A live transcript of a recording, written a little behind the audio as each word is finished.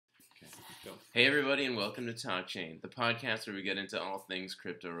welcome. Hey everybody and welcome to Talk Chain, the podcast where we get into all things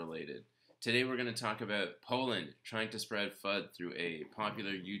crypto related. Today we're going to talk about Poland trying to spread FUD through a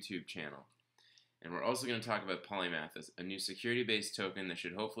popular YouTube channel. And we're also going to talk about Polymath, a new security-based token that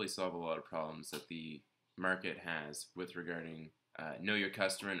should hopefully solve a lot of problems that the market has with regarding know your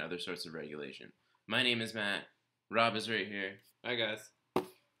customer and other sorts of regulation. My name is Matt. Rob is right here. Hi guys.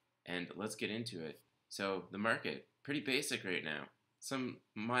 And let's get into it. So the market, pretty basic right now. Some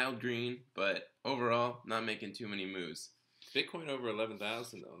mild green, but overall, not making too many moves. Bitcoin over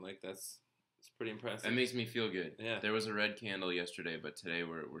 11,000 though, that's pretty impressive. That makes me feel good. Yeah. There was a red candle yesterday, but today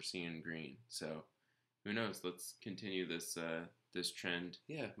we're seeing green. So who knows? Let's continue this this trend.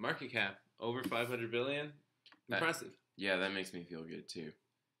 Yeah, market cap over 500 billion. Impressive. That makes me feel good too.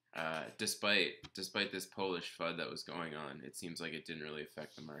 Despite this Polish FUD that was going on, it seems like it didn't really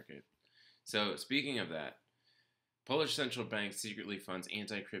affect the market. So speaking of that, Polish central bank secretly funds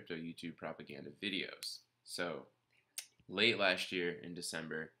anti-crypto YouTube propaganda videos. So, late last year in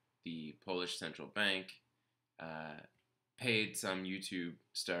December, the Polish central bank paid some YouTube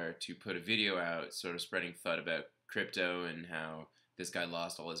star to put a video out sort of spreading FUD about crypto and how this guy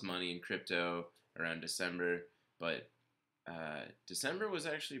lost all his money in crypto around December. But December was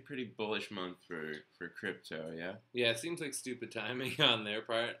actually a pretty bullish month for crypto, yeah? Yeah, it seems like stupid timing on their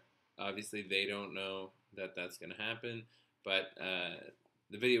part. Obviously, they don't know that that's going to happen, but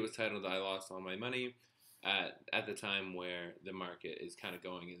the video was titled "I Lost All My Money" at the time where the market is kind of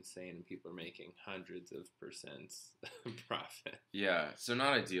going insane and people are making hundreds of percents profit. Yeah, so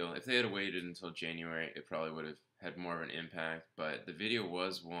not ideal. If they had waited until January, it probably would have had more of an impact, but the video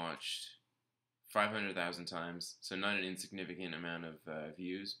was watched 500,000 times, so not an insignificant amount of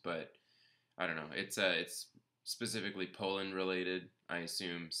views, but I don't know. It's specifically Poland related, I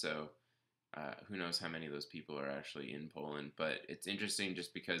assume, so who knows how many of those people are actually in Poland. But it's interesting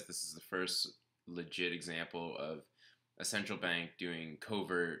just because this is the first legit example of a central bank doing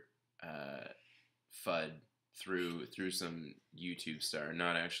covert FUD through some YouTube star,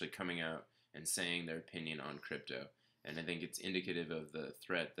 not actually coming out and saying their opinion on crypto. And I think it's indicative of the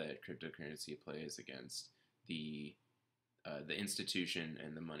threat that cryptocurrency plays against the institution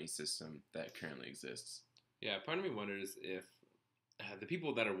and the money system that currently exists. Yeah, part of me wonders if the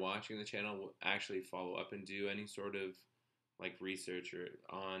people that are watching the channel will actually follow up and do any sort of research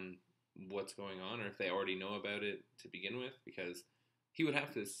on what's going on, or if they already know about it to begin with, because he would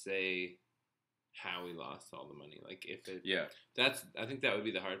have to say how he lost all the money. I think that would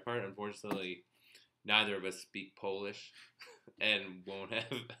be the hard part. Unfortunately, neither of us speak Polish and won't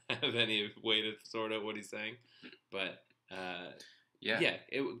have any way to sort out what he's saying. But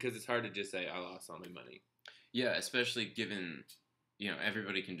because it's hard to just say I lost all my money. Yeah, especially given,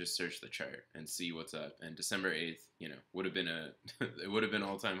 everybody can just search the chart and see what's up. And December 8th, would have been it would have been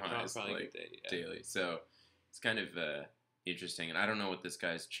all-time highs daily. So it's kind of interesting. And I don't know what this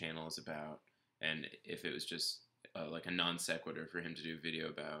guy's channel is about, and if it was just like a non sequitur for him to do a video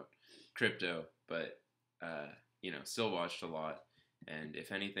about crypto. But still watched a lot. And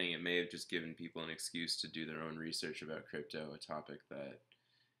if anything, it may have just given people an excuse to do their own research about crypto, a topic that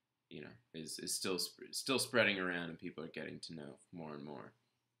is still spreading around and people are getting to know more and more.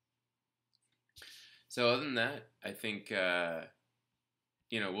 So other than that, I think,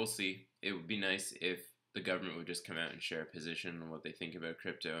 we'll see. It would be nice if the government would just come out and share a position on what they think about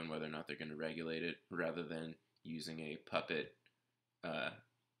crypto and whether or not they're going to regulate it, rather than using a puppet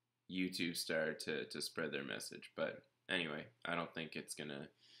YouTube star to spread their message. But anyway, I don't think it's going to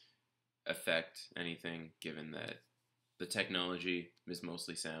affect anything, given that the technology is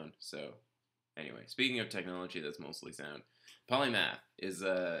mostly sound. So anyway, speaking of technology that's mostly sound, Polymath is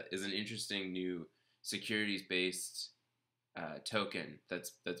an interesting new securities-based token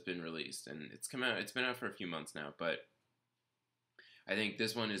that's been released, and it's been out for a few months now. But I think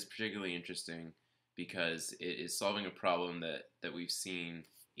this one is particularly interesting because it is solving a problem that we've seen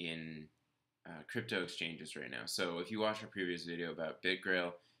in crypto exchanges right now. So if you watch our previous video about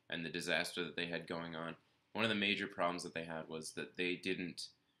BitGrail and the disaster that they had going on, one of the major problems that they had was that they didn't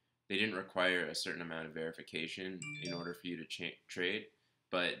require a certain amount of verification in order for you to trade.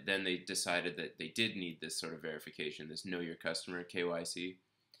 But then they decided that they did need this sort of verification, this know your customer, KYC,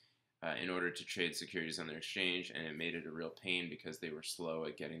 in order to trade securities on their exchange, and it made it a real pain because they were slow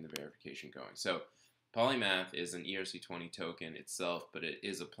at getting the verification going. So Polymath is an ERC20 token itself, but it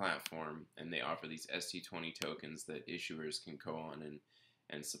is a platform, and they offer these ST20 tokens that issuers can go on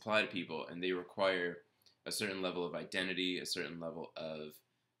and supply to people, and they require a certain level of identity, a certain level of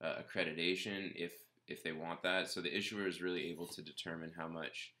accreditation if they want that. So the issuer is really able to determine how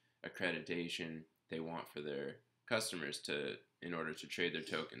much accreditation they want for their customers in order to trade their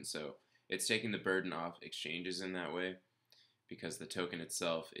tokens. So it's taking the burden off exchanges in that way, because the token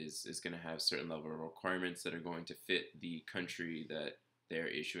itself is going to have certain level of requirements that are going to fit the country that they're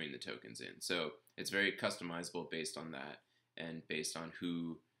issuing the tokens in. So it's very customizable based on that and based on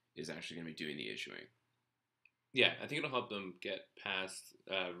who is actually going to be doing the issuing. Yeah, I think it'll help them get past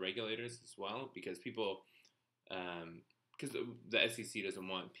regulators as well, because people, because the SEC doesn't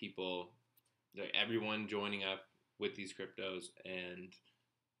want people, like everyone joining up with these cryptos and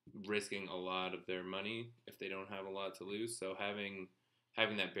risking a lot of their money if they don't have a lot to lose. So having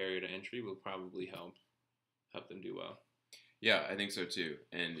that barrier to entry will probably help them do well. Yeah, I think so too.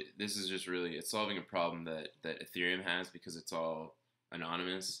 And this is just really, it's solving a problem that Ethereum has, because it's all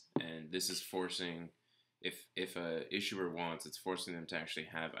anonymous, and this is forcing, if a issuer wants, it's forcing them to actually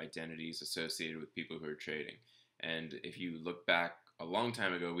have identities associated with people who are trading. And if you look back a long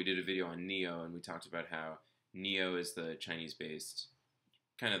time ago, we did a video on Neo, and we talked about how Neo is the Chinese-based,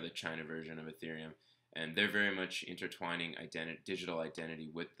 kind of the China version of Ethereum, and they're very much intertwining digital identity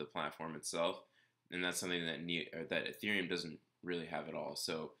with the platform itself, and that's something that that Ethereum doesn't really have at all.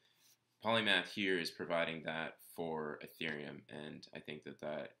 So Polymath here is providing that for Ethereum, and I think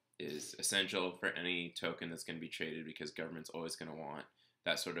that is essential for any token that's going to be traded, because government's always going to want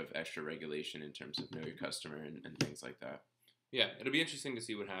that sort of extra regulation in terms of know your customer and things like that. Yeah, it'll be interesting to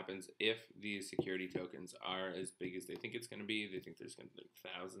see what happens if these security tokens are as big as they think it's going to be. They think there's going to be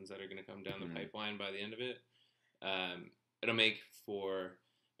thousands that are going to come down the pipeline by the end of it. It'll make for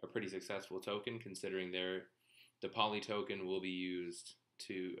a pretty successful token, considering the Poly token will be used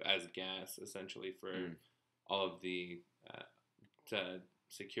as gas essentially for all of the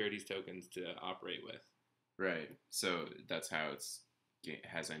securities tokens to operate with. Right. So that's how it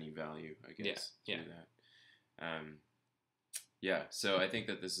has any value, I guess. Yeah. That. Yeah. So I think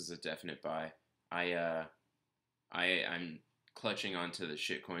that this is a definite buy. I'm clutching onto the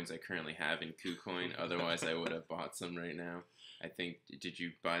shit coins I currently have in KuCoin. Otherwise, I would have bought some right now. I think. Did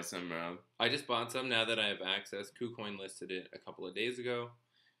you buy some, Rob? I just bought some now that I have access. KuCoin listed it a couple of days ago,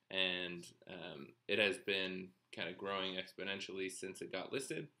 and it has been kind of growing exponentially since it got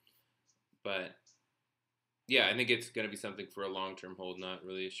listed. But yeah, I think it's going to be something for a long-term hold, not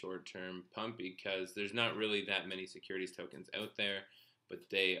really a short-term pump, because there's not really that many securities tokens out there, but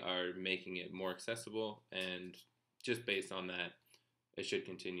they are making it more accessible, and just based on that, it should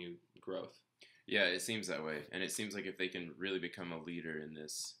continue growth. Yeah, it seems that way, and it seems like if they can really become a leader in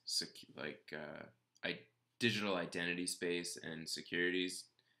this digital identity space and securities,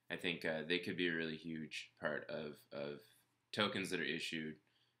 I think they could be a really huge part of tokens that are issued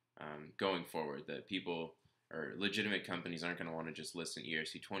going forward. That people or legitimate companies aren't going to want to just list an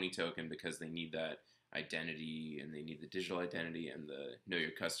ERC20 token, because they need that identity, and they need the digital identity and the know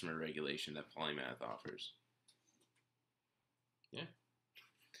your customer regulation that Polymath offers. Yeah.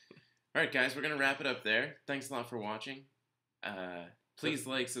 All right, guys, we're going to wrap it up there. Thanks a lot for watching. Please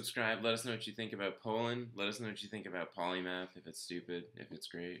like, subscribe. Let us know what you think about Poland. Let us know what you think about Polymath, if it's stupid, if it's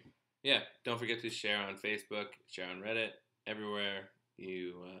great. Yeah, don't forget to share on Facebook, share on Reddit, everywhere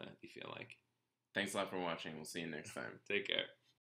you feel like. Thanks a lot for watching. We'll see you next time. Take care.